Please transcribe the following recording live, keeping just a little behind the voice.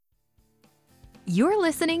You're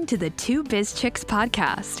listening to the Two Biz Chicks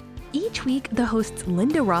podcast. Each week, the hosts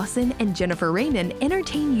Linda Rawson and Jennifer Raymond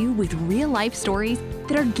entertain you with real-life stories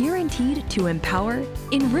that are guaranteed to empower,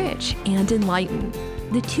 enrich, and enlighten.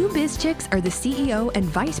 The Two Biz Chicks are the CEO and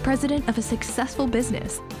Vice President of a successful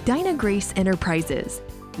business, Dinah Grace Enterprises.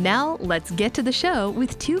 Now, let's get to the show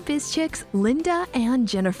with Two Biz Chicks, Linda and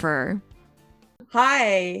Jennifer.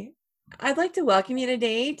 Hi, I'd like to welcome you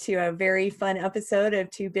today to a very fun episode of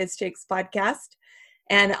Two Biz Chicks podcast.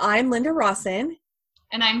 And I'm Linda Rawson.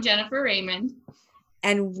 And I'm Jennifer Raymond.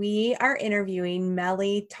 And we are interviewing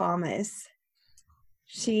Melly Thomas.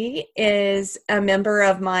 She is a member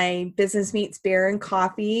of my Business Meets Beer and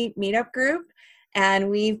Coffee meetup group. And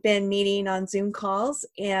we've been meeting on Zoom calls,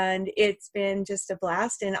 and it's been just a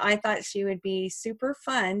blast. And I thought she would be super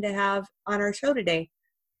fun to have on our show today.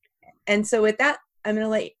 And so with that, I'm going to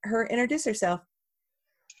let her introduce herself.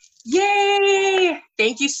 Yay!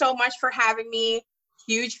 Thank you so much for having me.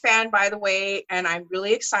 Huge fan, by the way, and I'm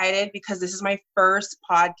really excited because this is my first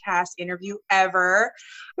podcast interview ever.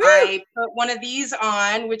 Woo! I put one of these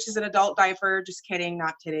on, which is an adult diaper. Just kidding,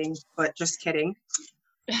 not kidding, but just kidding.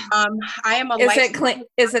 I am a. Is it clean?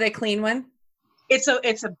 Is it a clean one? It's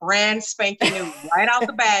a brand spanking new, right out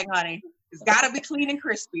the bag, honey. It's got to be clean and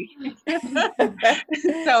crispy.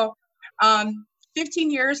 So, 15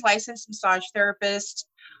 years licensed massage therapist.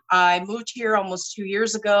 I moved here almost 2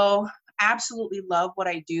 years ago. Absolutely love what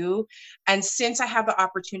I do. And since I have the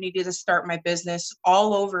opportunity to start my business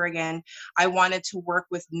all over again, I wanted to work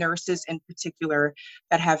with nurses in particular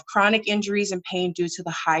that have chronic injuries and pain due to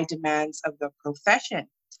the high demands of the profession.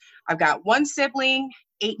 I've got one sibling,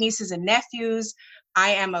 8 nieces and nephews. I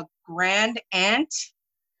am a grand aunt,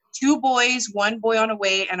 2 boys, 1 boy on the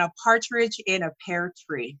way, and a partridge in a pear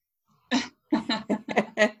tree.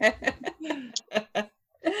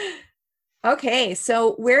 Okay,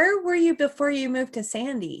 so where were you before you moved to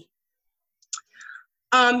Sandy?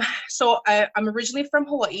 So I'm originally from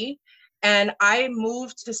Hawaii, and I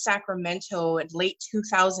moved to Sacramento in late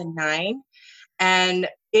 2009, and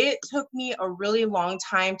it took me a really long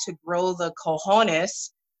time to grow the cojones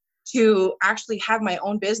to actually have my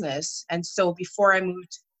own business. And so before I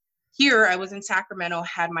moved here, I was in Sacramento,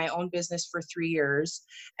 had my own business for 3 years,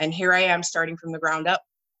 and here I am starting from the ground up.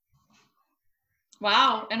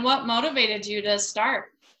 Wow. And what motivated you to start?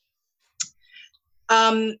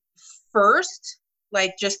 First,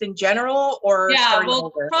 like just in general, or yeah, well,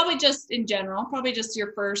 over? Probably just in general, probably just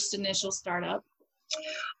your first initial startup.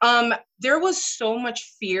 There was so much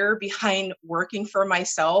fear behind working for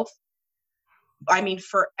myself. I mean,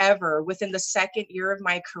 forever. Within the second year of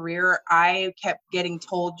my career, I kept getting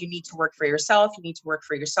told, you need to work for yourself, you need to work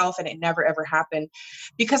for yourself. And it never, ever happened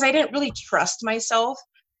because I didn't really trust myself.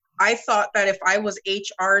 I thought that if I was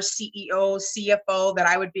HR, CEO, CFO, that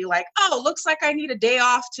I would be like, oh, looks like I need a day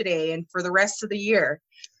off today and for the rest of the year.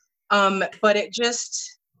 But it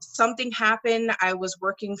just, something happened. I was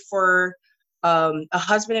working for a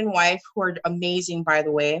husband and wife who are amazing, by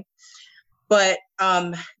the way. But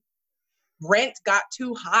rent got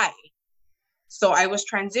too high. So I was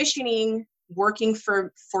transitioning, working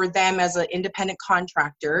for them as an independent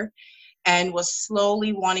contractor, and was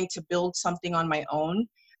slowly wanting to build something on my own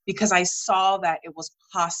because I saw that it was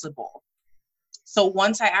possible. So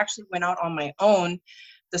once I actually went out on my own,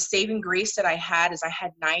 the saving grace that I had is I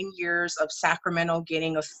had 9 years of Sacramento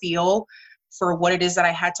getting a feel for what it is that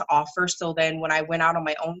I had to offer. So then when I went out on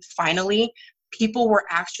my own, finally, people were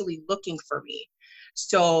actually looking for me.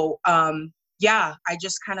 So, yeah, I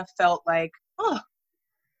just kind of felt like, oh,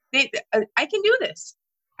 I can do this.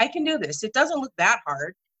 I can do this. It doesn't look that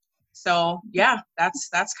hard. So, yeah,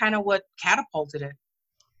 that's kind of what catapulted it.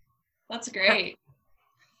 That's great.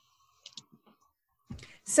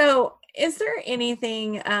 So is there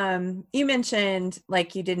anything, you mentioned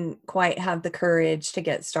like you didn't quite have the courage to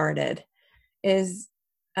get started. Was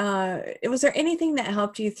there anything that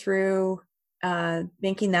helped you through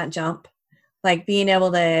making that jump? Like being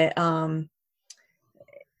able to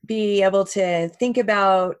think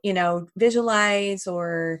about, visualize,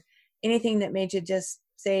 or anything that made you just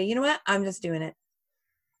say, you know what, I'm just doing it?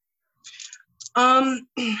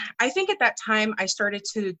 I think at that time I started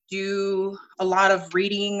to do a lot of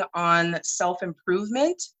reading on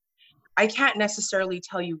self-improvement. I can't necessarily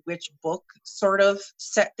tell you which book sort of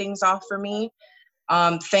set things off for me.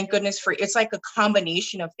 Thank goodness for, it's like a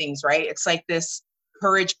combination of things, right? It's like this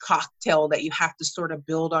courage cocktail that you have to sort of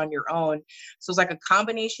build on your own. So it's like a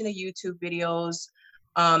combination of YouTube videos.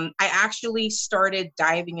 I actually started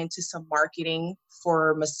diving into some marketing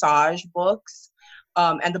for massage books.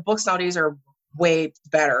 And the books nowadays are way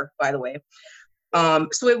better, by the way.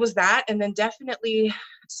 So it was that. And then definitely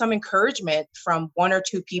some encouragement from one or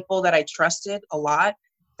two people that I trusted a lot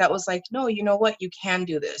that was like, no, you know what? You can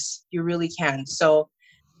do this. You really can. So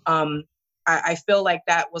I feel like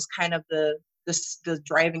that was kind of the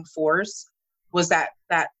driving force, was that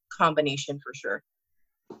combination for sure.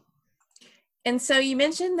 And so you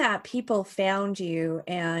mentioned that people found you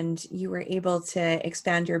and you were able to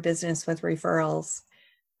expand your business with referrals.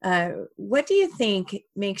 What do you think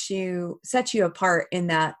sets you apart in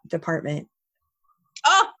that department?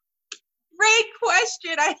 Oh, great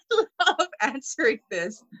question. I love answering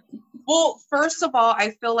this. Well, first of all,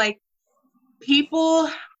 I feel like people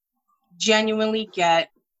genuinely get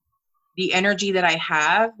the energy that I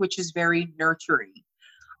have, which is very nurturing.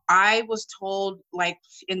 I was told, like,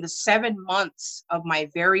 in the 7 months of my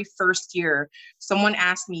very first year, someone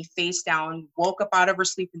asked me face down, woke up out of her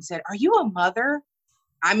sleep and said, "Are you a mother?"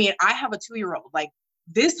 I mean, I have a 2-year-old. Like,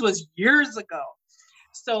 this was years ago.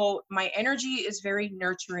 So my energy is very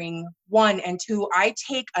nurturing, 1. And 2, I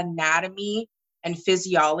take anatomy and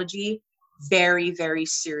physiology very, very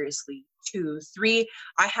seriously. 2, 3,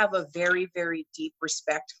 I have a very, very deep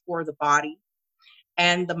respect for the body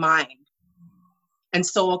and the mind. And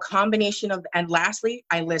so a combination of, and lastly,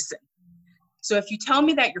 I listen. So if you tell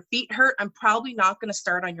me that your feet hurt, I'm probably not going to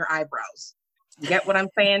start on your eyebrows. You get what I'm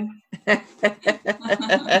saying?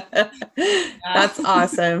 That's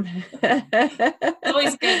awesome.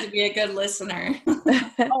 Always good to be a good listener.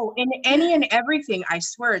 Oh, in any and everything, I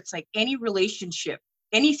swear, it's like any relationship,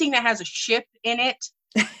 anything that has a ship in it,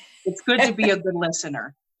 it's good to be a good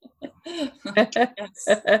listener. Yes,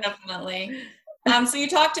 definitely. So you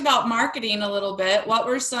talked about marketing a little bit. What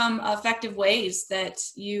were some effective ways that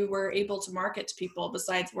you were able to market to people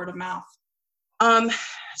besides word of mouth?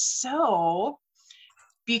 So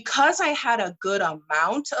because I had a good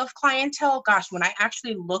amount of clientele, gosh, when I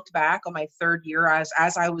actually looked back on my 3rd year as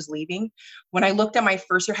I was leaving, when I looked at my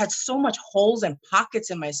first year, I had so much holes and pockets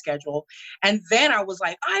in my schedule. And then I was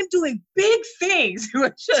like, I'm doing big things. It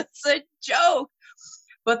was just a joke.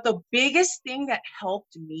 But the biggest thing that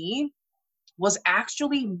helped me was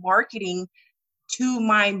actually marketing to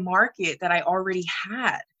my market that I already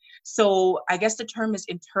had. So I guess the term is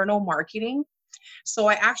internal marketing. So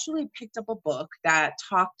I actually picked up a book that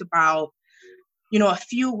talked about, a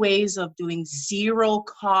few ways of doing 0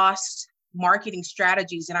 cost marketing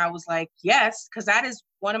strategies. And I was like, yes, because that is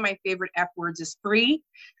one of my favorite F words, is free.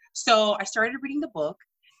 So I started reading the book,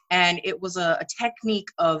 and it was a technique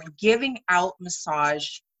of giving out massage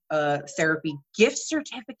therapy gift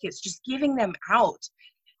certificates, just giving them out.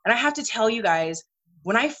 And I have to tell you guys,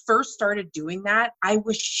 when I first started doing that, I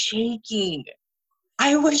was shaking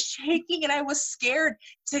and I was scared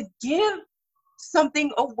to give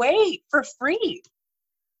something away for free.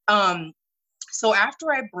 So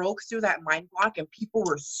after I broke through that mind block and people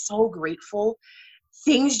were so grateful,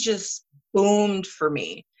 things just boomed for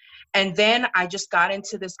me. And then I just got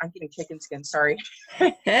into this, I'm getting chicken skin, sorry.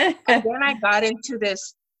 And then I got into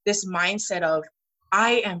this mindset of,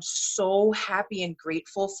 I am so happy and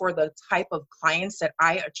grateful for the type of clients that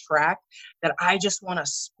I attract, that I just want to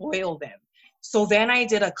spoil them. So then I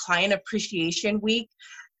did a client appreciation week,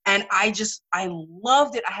 and I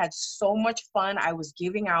loved it. I had so much fun. I was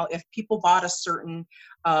giving out, if people bought a certain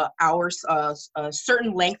hours, a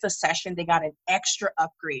certain length of session, they got an extra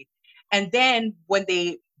upgrade. And then when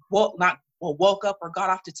they woke up or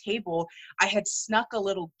got off the table, I had snuck a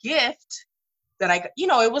little gift that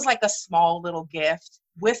it was like a small little gift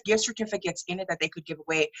with gift certificates in it that they could give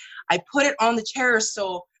away. I put it on the chair.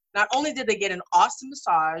 So not only did they get an awesome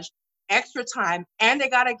massage, extra time, and they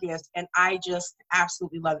got a gift, and I just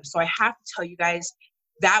absolutely love it. So I have to tell you guys,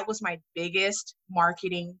 that was my biggest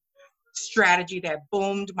marketing strategy that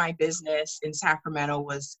boomed my business in Sacramento,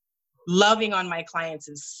 was loving on my clients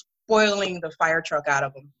and spoiling the fire truck out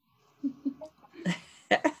of them.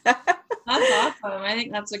 That's awesome. I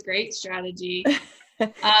think that's a great strategy.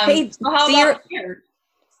 Hey, so how about here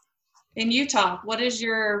in Utah? What is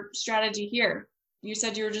your strategy here? You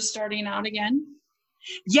said you were just starting out again?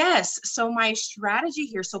 Yes. So my strategy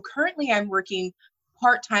here, so currently I'm working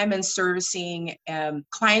part-time and servicing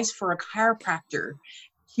clients for a chiropractor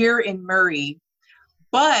here in Murray.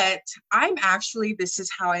 But I'm actually, this is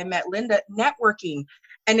how I met Linda, networking.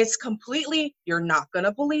 And it's completely, you're not going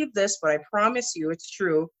to believe this, but I promise you it's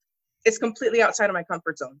true. It's completely outside of my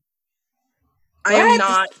comfort zone. I am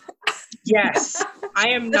not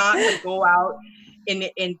going to go out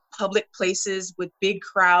in public places with big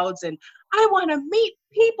crowds and I want to meet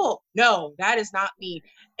people. No, that is not me.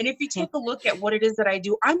 And if you take a look at what it is that I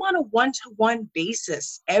do, I'm on a one-to-one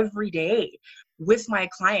basis every day with my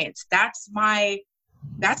clients. That's my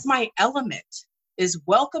element. is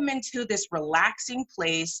welcome into this relaxing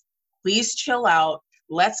place. Please chill out.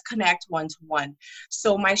 Let's connect one-to-one.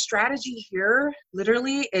 So my strategy here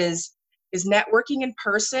literally is networking in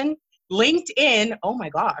person, LinkedIn. Oh my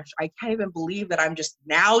gosh, I can't even believe that I'm just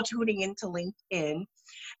now tuning into LinkedIn,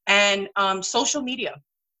 and social media,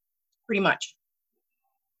 pretty much.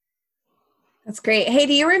 That's great. Hey,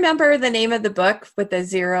 do you remember the name of the book with the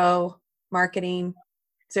zero marketing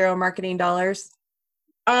dollars?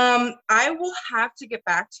 I will have to get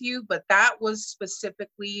back to you, but that was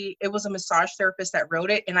specifically, it was a massage therapist that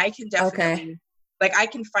wrote it, and I can definitely, like, I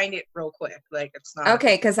can find it real quick. Like, it's not.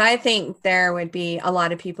 Okay, because I think there would be a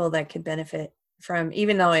lot of people that could benefit from,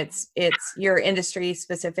 even though it's your industry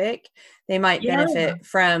specific, they might benefit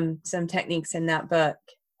from some techniques in that book.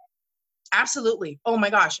 Absolutely. Oh my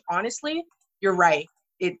gosh. Honestly, you're right.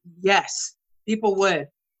 Yes, people would,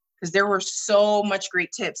 because there were so much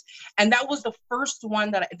great tips. And that was the first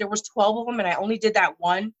one there was 12 of them, and I only did that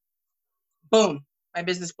one. Boom. My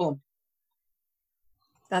business boomed.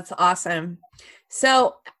 That's awesome.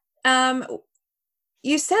 So,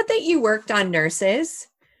 you said that you worked on nurses.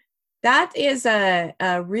 That is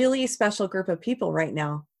a really special group of people right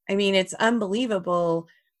now. I mean, it's unbelievable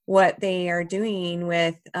what they are doing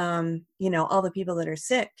with, all the people that are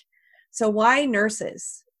sick. So why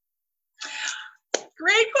nurses?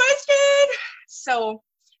 Great question. So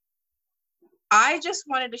I just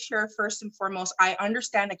wanted to share, first and foremost, I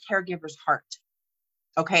understand a caregiver's heart.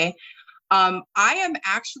 Okay. I am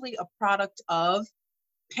actually a product of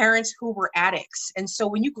parents who were addicts. And so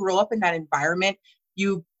when you grow up in that environment,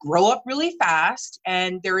 you grow up really fast,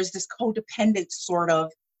 and there is this codependent sort of,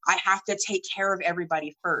 I have to take care of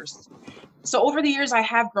everybody first. So over the years, I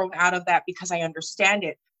have grown out of that because I understand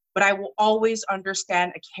it, but I will always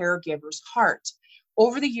understand a caregiver's heart.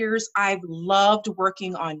 Over the years, I've loved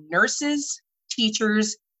working on nurses,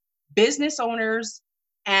 teachers, business owners,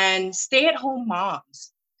 and stay-at-home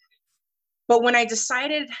moms. But when I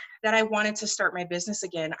decided that I wanted to start my business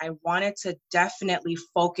again, I wanted to definitely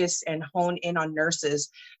focus and hone in on nurses.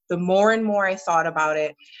 The more and more I thought about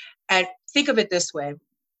it, and think of it this way,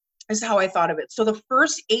 this is how I thought of it. So the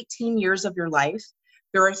first 18 years of your life,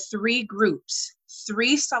 there are three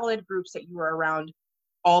solid groups that you are around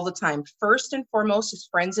all the time. First and foremost is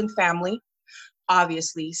friends and family,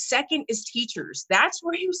 obviously. Second is teachers. That's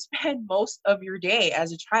where you spend most of your day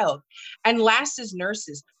as a child. And last is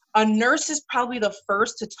nurses. A nurse is probably the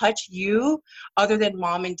first to touch you other than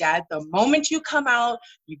mom and dad. The moment you come out,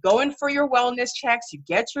 you go in for your wellness checks, you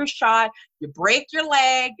get your shot, you break your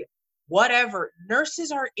leg, whatever.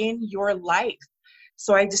 Nurses are in your life.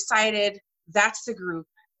 So I decided that's the group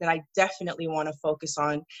that I definitely want to focus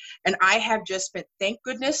on. And I have just been, thank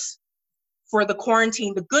goodness for the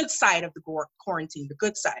quarantine, the good side of the quarantine, the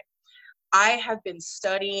good side. I have been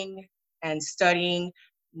studying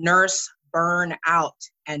nurse burnout.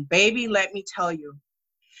 And baby, let me tell you,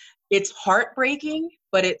 it's heartbreaking,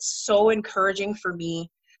 but it's so encouraging for me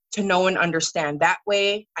to know and understand. That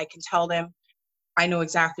way I can tell them, I know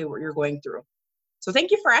exactly what you're going through. So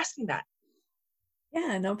thank you for asking that.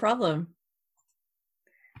 Yeah, no problem.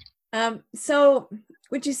 So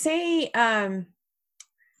would you say,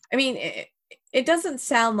 it doesn't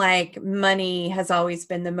sound like money has always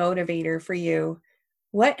been the motivator for you.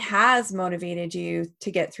 What has motivated you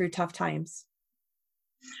to get through tough times?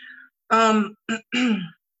 What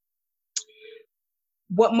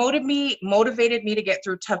motivated me to get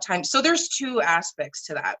through tough times. So there's two aspects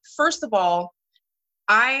to that. First of all,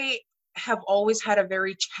 I have always had a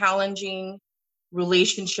very challenging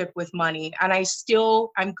relationship with money, and I'm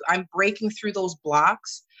breaking through those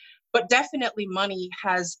blocks. But definitely money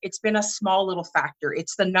it's been a small little factor.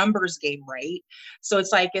 It's the numbers game, right? So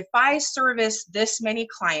it's like, if I service this many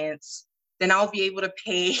clients, then I'll be able to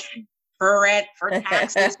pay for rent, for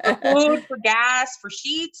taxes, for food, for gas, for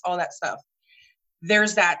sheets, all that stuff.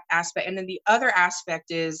 There's that aspect. And then the other aspect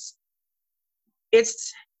is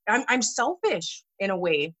I'm selfish in a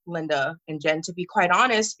way, Linda and Jen, to be quite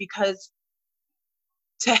honest, because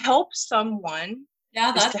to help someone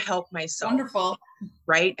is to help myself. Wonderful.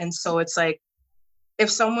 Right? And so it's like,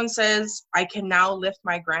 if someone says, I can now lift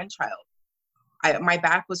my grandchild, my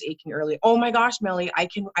back was aching earlier. Oh my gosh, Melly, I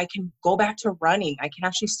can go back to running. I can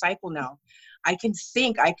actually cycle now. I can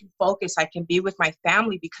think, I can focus, I can be with my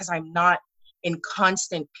family because I'm not in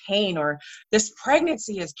constant pain, or this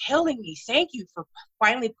pregnancy is killing me. Thank you for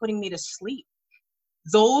finally putting me to sleep.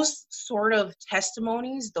 Those sort of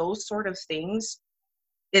testimonies, those sort of things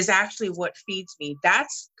is actually what feeds me.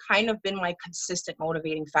 That's kind of been my consistent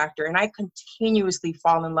motivating factor. And I continuously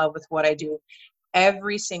fall in love with what I do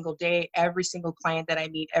every single day, every single client that I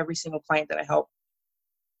meet, every single client that I help.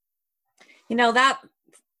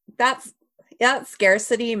 That's that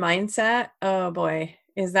scarcity mindset. Oh boy,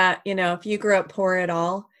 is that, if you grew up poor at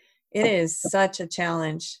all, it is such a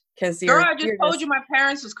challenge because Girl, I just told you my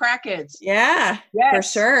parents was crackheads. Yeah, yes. For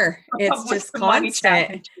sure. It's just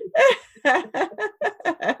constant.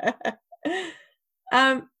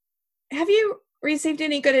 Have you received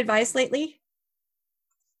any good advice lately?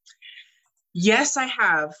 Yes, I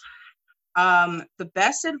have. The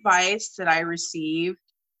best advice that I received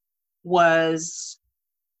was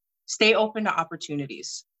stay open to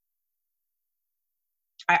opportunities.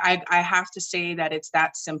 I have to say that it's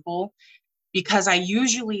that simple, because I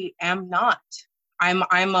usually am not. I'm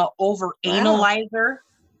a over analyzer. Wow.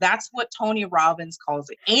 That's what Tony Robbins calls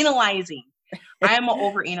it, analyzing. I am an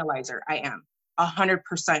over analyzer. I am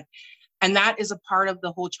 100%. And that is a part of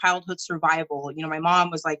the whole childhood survival. My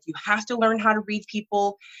mom was like, you have to learn how to read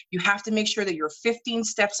people. You have to make sure that you're 15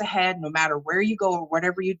 steps ahead, no matter where you go or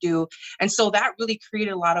whatever you do. And so that really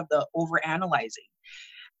created a lot of the over analyzing.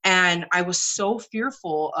 And I was so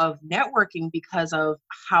fearful of networking because of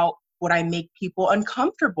how would I make people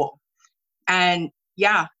uncomfortable. And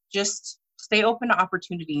yeah, just stay open to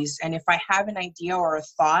opportunities. And if I have an idea or a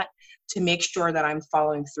thought, to make sure that I'm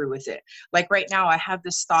following through with it. Like right now, I have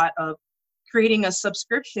this thought of creating a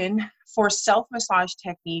subscription for self-massage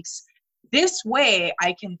techniques. This way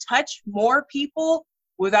I can touch more people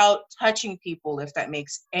without touching people, if that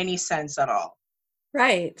makes any sense at all.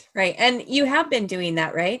 Right. And you have been doing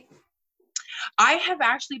that, right? I have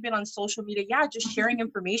actually been on social media, just sharing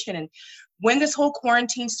information. And when this whole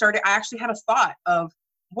quarantine started, I actually had a thought of,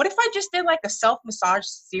 what if I just did like a self-massage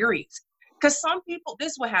series? Because some people,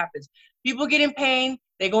 this is what happens. People get in pain,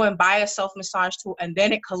 they go and buy a self-massage tool, and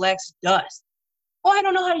then it collects dust. Oh, I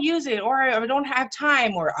don't know how to use it, or I don't have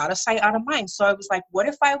time, or out of sight, out of mind. So I was like, what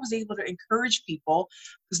if I was able to encourage people,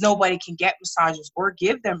 because nobody can get massages or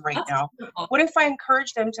give them right now. What if I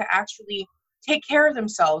encourage them to actually take care of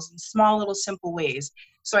themselves in small, little, simple ways?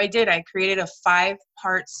 So I did. I created a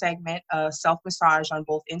 5-part segment of self-massage on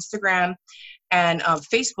both Instagram and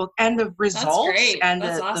Facebook, and the results and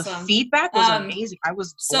awesome. The feedback was amazing. I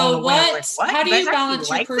was blown away. I was like, what? How do you balance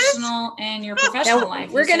your personal and your professional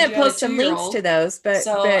life? We're going to post some links to those, but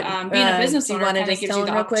being a business owner, want to just tell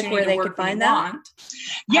them real quick where they could find that?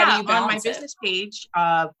 Yeah, on my business page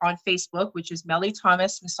on Facebook, which is Melly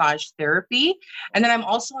Thomas Massage Therapy, and then I'm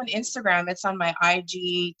also on Instagram. It's on my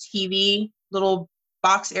IGTV little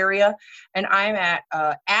box area, and I'm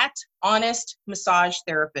at Honest Massage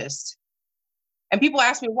Therapist. And people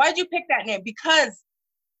ask me, why'd you pick that name? Because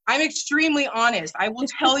I'm extremely honest. I will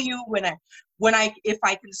tell you if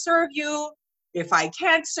I can serve you, if I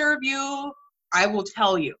can't serve you, I will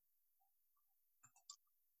tell you.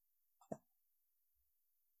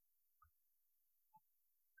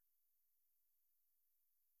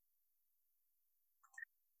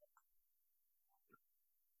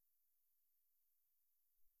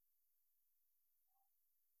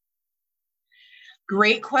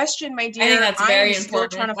 Great question, my dear. I think that's very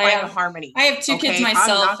important. Still trying to find a harmony. I have 2 kids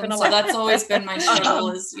myself, and so that's always been my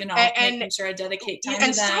struggle is, making sure I dedicate time to them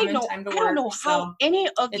and time to work. I don't know how any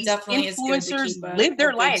of these influencers live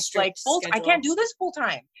their lives. Like, I can't do this full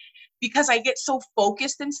time because I get so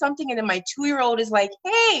focused in something, and then my 2-year-old is like,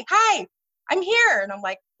 hey, hi, I'm here. And I'm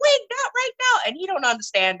like, wait, not right now. And he don't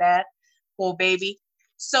understand that, poor baby.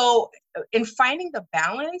 So in finding the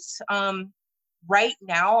balance, right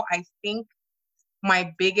now, I think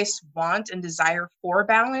my biggest want and desire for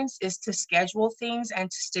balance is to schedule things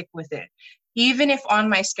and to stick with it. Even if on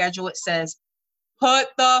my schedule it says, put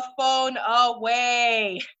the phone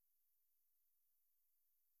away.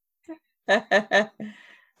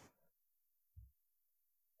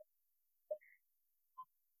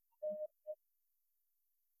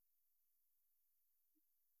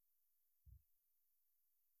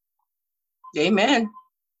 Amen.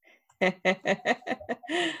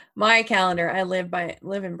 My calendar. I live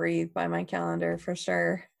and breathe by my calendar for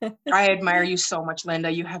sure. I admire you so much, Linda.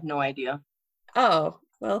 You have no idea. Oh,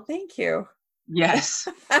 well, thank you. Yes.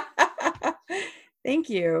 Thank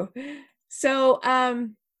you. So,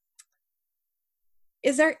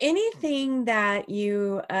 is there anything that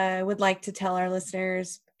you would like to tell our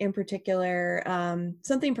listeners in particular,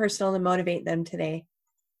 something personal to motivate them today?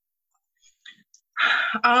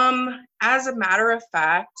 As a matter of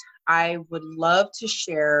fact, I would love to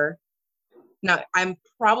share. Now, I'm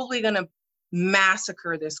probably going to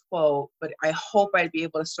massacre this quote, but I hope I'd be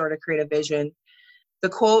able to sort of create a vision. The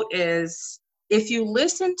quote is, if you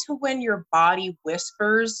listen to when your body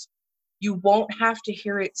whispers, you won't have to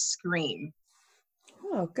hear it scream.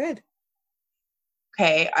 Oh, good.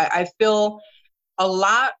 Okay. I feel a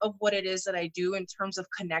lot of what it is that I do in terms of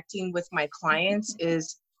connecting with my clients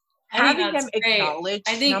is I think having them that's great. acknowledge,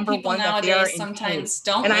 I think number people one, that they are nowadays in pain. sometimes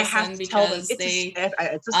don't And I have listen to tell them, because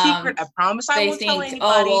it's a secret. I promise I they won't tell think, oh,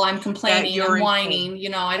 anybody well, I'm that complaining, you're I'm in whining, pain. you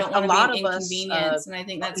know, I don't A want to be lot an of us inconvenience. And I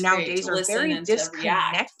think that's great nowadays to are listen very and to react,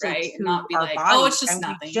 disconnected right? And to not be our like, bodies, oh, it's just and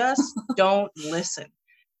nothing. we just don't listen.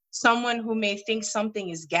 Someone who may think something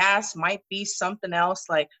is gas might be something else,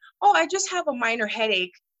 like, oh, I just have a minor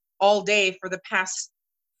headache all day for the past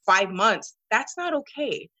 5 months. That's not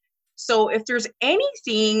okay. So if there's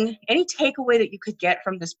anything, any takeaway that you could get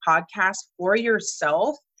from this podcast for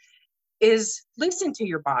yourself, is listen to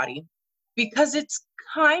your body, because it's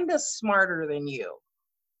kind of smarter than you.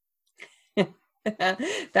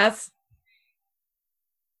 That's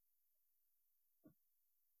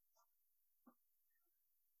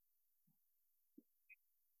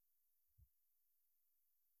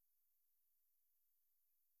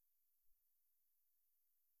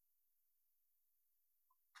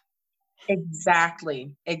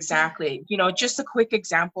Exactly. You know, just a quick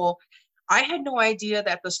example. I had no idea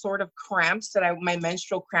that the sort of cramps that my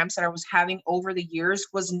menstrual cramps that I was having over the years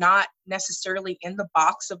was not necessarily in the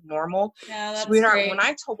box of normal. Yeah, that's Sweetheart, great.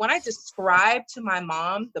 when I described to my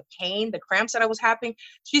mom the pain, the cramps that I was having,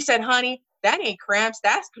 she said, honey, that ain't cramps,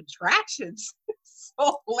 that's contractions.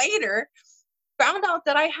 So later, found out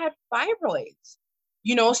that I had fibroids.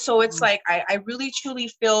 You know, so it's like I really truly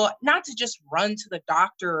feel, not to just run to the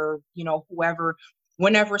doctor or, you know, whoever,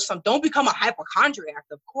 whenever don't become a hypochondriac,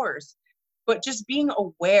 of course, but just be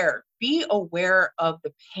aware of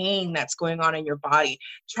the pain that's going on in your body.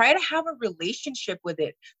 Try to have a relationship with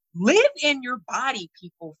it. Live in your body,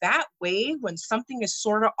 people. That way, when something is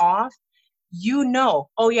sort of off, you know,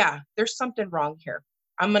 oh yeah, there's something wrong here.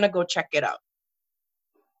 I'm going to go check it out.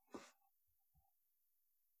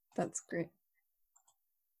 That's great.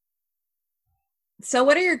 So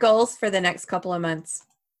what are your goals for the next couple of months?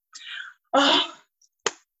 Oh,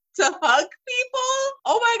 to hug people.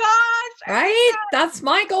 Oh my gosh. Right? That's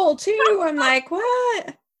my goal too. I'm like,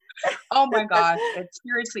 what? Oh my gosh. It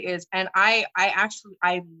seriously is. And I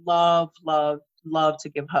love to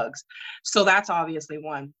give hugs. So that's obviously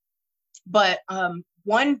one. But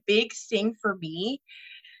one big thing for me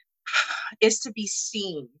is to be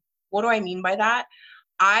seen. What do I mean by that?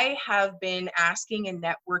 I have been asking in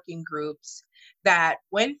networking groups that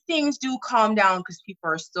when things do calm down, because people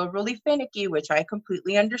are still really finicky, which I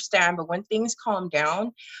completely understand, but when things calm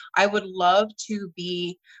down, I would love to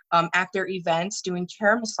be at their events doing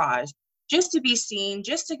chair massage, just to be seen,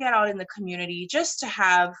 just to get out in the community, just to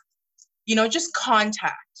have, you know, just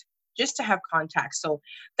to have contact. So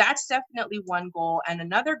that's definitely one goal. And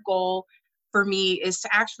another goal for me is to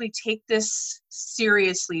actually take this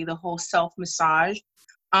seriously, the whole self-massage.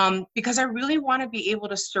 Because I really want to be able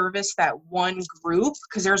to service that one group,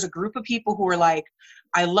 because there's a group of people who are like,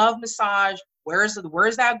 I love massage. Where's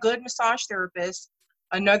that good massage therapist?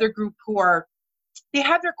 Another group who they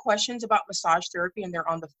have their questions about massage therapy and they're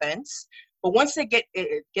on the fence. But once they get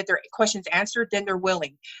their questions answered, then they're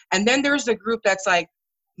willing. And then there's a group that's like,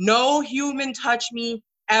 no human touch me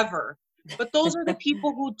ever. But those are the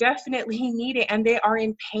people who definitely need it, and they are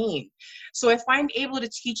in pain. So if I'm able to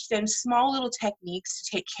teach them small little techniques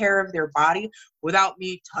to take care of their body without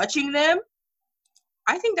me touching them,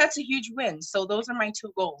 I think that's a huge win. So those are my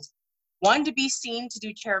two goals. One, to be seen to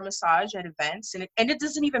do chair massage at events. And it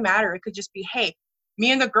doesn't even matter. It could just be, hey,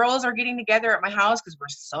 me and the girls are getting together at my house because we're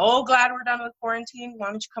so glad we're done with quarantine.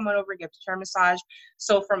 Why don't you come on over and get a chair massage?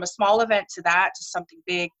 So from a small event to that, to something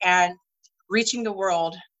big, and reaching the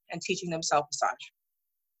world and teaching them self-massage.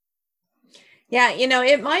 Yeah, you know,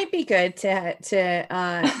 it might be good to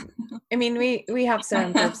I mean, we have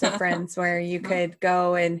some groups of friends where you could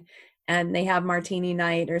go and they have martini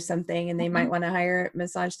night or something, and they might want to hire a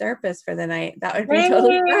massage therapist for the night. That would be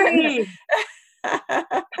totally fun.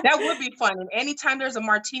 That would be fun. And anytime there's a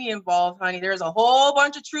martini involved, honey, there's a whole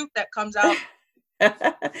bunch of truth that comes out.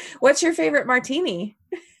 What's your favorite martini?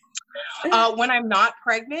 When I'm not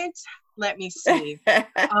pregnant, let me see.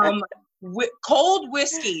 Cold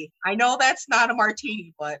whiskey. I know that's not a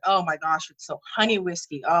martini, but oh my gosh, it's so honey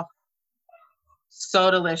whiskey. Oh,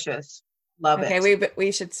 so delicious. Love it. Okay,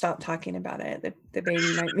 we should stop talking about it. The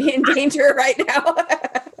baby might be in danger right now.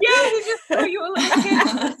 Yeah, he just threw you a little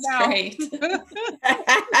kiss now. Great.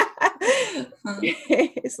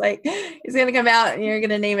 It's like he's gonna come out and you're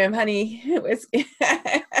gonna name him Honey Whiskey.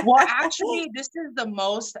 Well, actually, this is the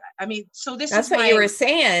most. I mean, so that's what you were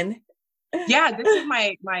saying. Yeah, this is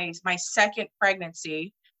my second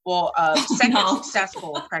pregnancy. Well, second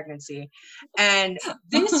successful pregnancy, and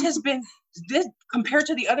this has been compared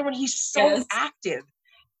to the other one. He's so active.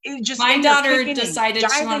 it just my ended up daughter kicking and decided she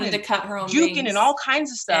jiving wanted to and cut her own juking bangs. and all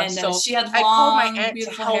kinds of stuff. And So she had I called my long, aunt to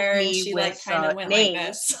beautiful help hair, and me she with like kind of went like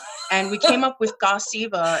names. this. And we came up with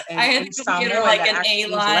Gasiva I had and to get her Samoa like that an actually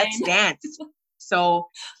means A-line. let's dance. So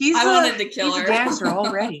I wanted to kill he's her. a dancer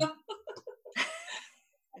already.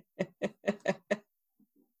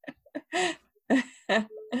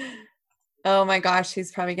 Oh my gosh,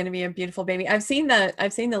 he's probably going to be a beautiful baby. I've seen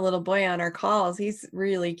the little boy on our calls. He's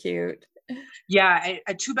really cute. Yeah,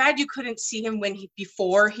 too bad you couldn't see him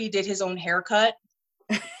before he did his own haircut.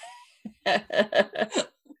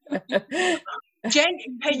 Jen,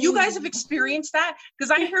 hey, you guys have experienced that? Because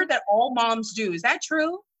I heard that all moms do. Is that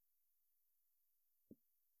true?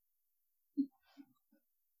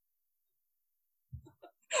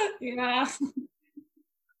 Yeah.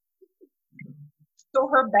 So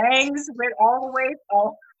her bangs went all the way.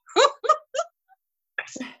 Oh.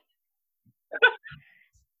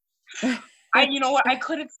 You know what? I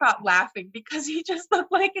couldn't stop laughing because he just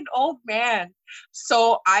looked like an old man.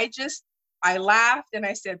 So I laughed and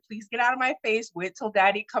I said, please get out of my face. Wait till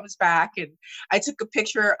daddy comes back. And I took a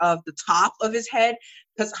picture of the top of his head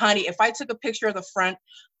because, honey, if I took a picture of the front,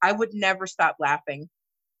 I would never stop laughing.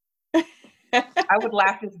 I would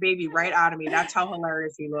laugh this baby right out of me. That's how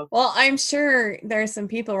hilarious he looked. Well, I'm sure there's some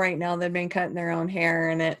people right now that have been cutting their own hair,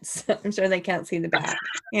 and I'm sure they can't see the back,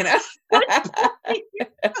 you know.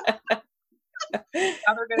 Now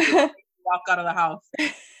they're gonna walk out of the house.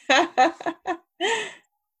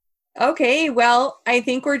 Okay, well, I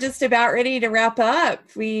think we're just about ready to wrap up.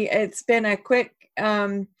 It's been a quick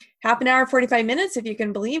half an hour, 45 minutes, if you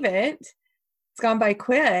can believe it. It's gone by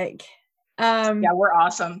quick. Yeah, we're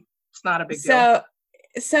awesome. It's not a big deal.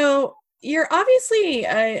 So you're obviously,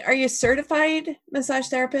 are you a certified massage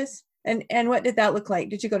therapist? And what did that look like?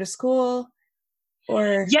 Did you go to school?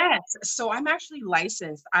 Or yes, so I'm actually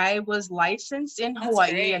licensed. I was licensed in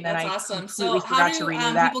Hawaii, great. and then That's I awesome. completely So forgot to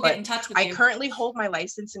renew that. People get in touch with I you? currently hold my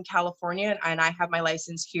license in California, and I have my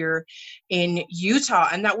license here in Utah.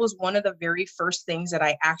 And that was one of the very first things that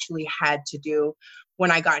I actually had to do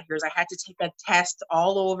when I got here. Is I had to take a test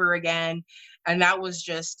all over again, and that was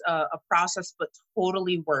just a process, but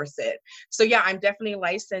totally worth it. So yeah, I'm definitely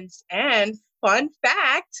licensed. And fun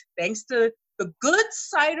fact, thanks to the good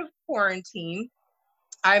side of quarantine,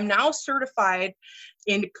 I'm now certified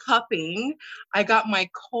in cupping. I got my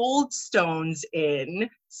cold stones in.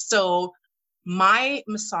 So my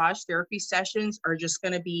massage therapy sessions are just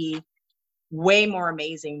going to be way more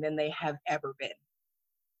amazing than they have ever been.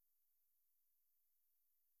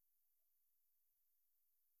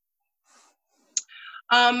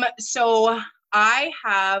 So I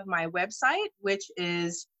have my website, which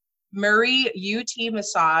is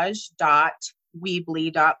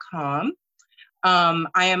murrayutmassage.weebly.com.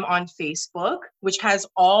 I am on Facebook, which has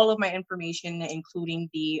all of my information, including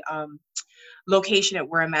the location at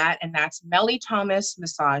where I'm at, and that's Melly Thomas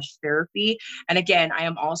Massage Therapy. And again, I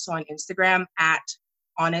am also on Instagram at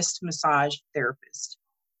Honest Massage Therapist.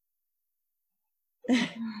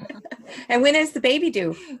 And when is the baby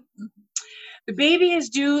due? The baby is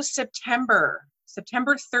due September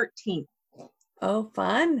 13th. Oh,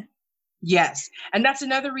 fun. Yes. And that's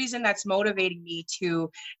another reason that's motivating me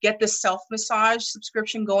to get the self-massage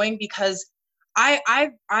subscription going, because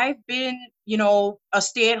I've been, you know, a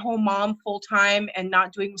stay-at-home mom full-time and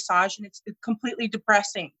not doing massage, and it's completely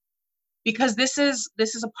depressing because this is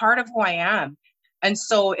a part of who I am. And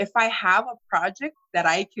so if I have a project that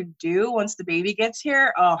I can do once the baby gets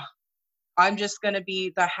here, I'm just going to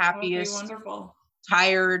be the happiest, wonderful,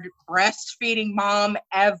 tired, breastfeeding mom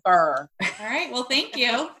ever. All right. Well, thank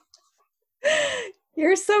you.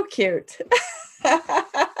 You're so cute.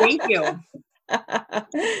 Thank you.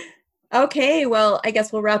 Okay, well, I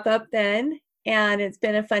guess we'll wrap up then. And it's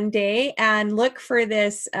been a fun day. And look for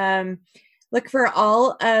this, look for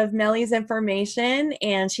all of Melly's information.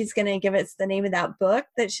 And she's going to give us the name of that book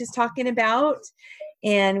that she's talking about.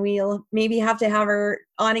 And we'll maybe have to have her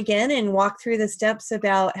on again and walk through the steps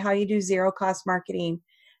about how you do zero cost marketing,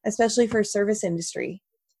 especially for service industry.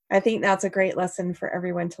 I think that's a great lesson for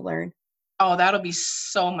everyone to learn. Oh, that'll be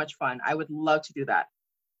so much fun. I would love to do that.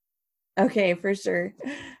 Okay, for sure.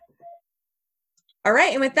 All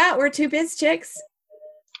right. And with that, we're two Biz Chicks.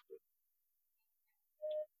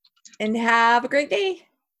 And have a great day.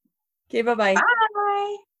 Okay, bye-bye.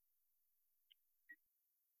 Bye.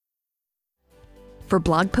 For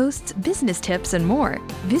blog posts, business tips, and more,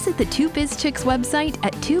 visit the Two Biz Chicks website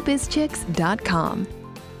at twobizchicks.com.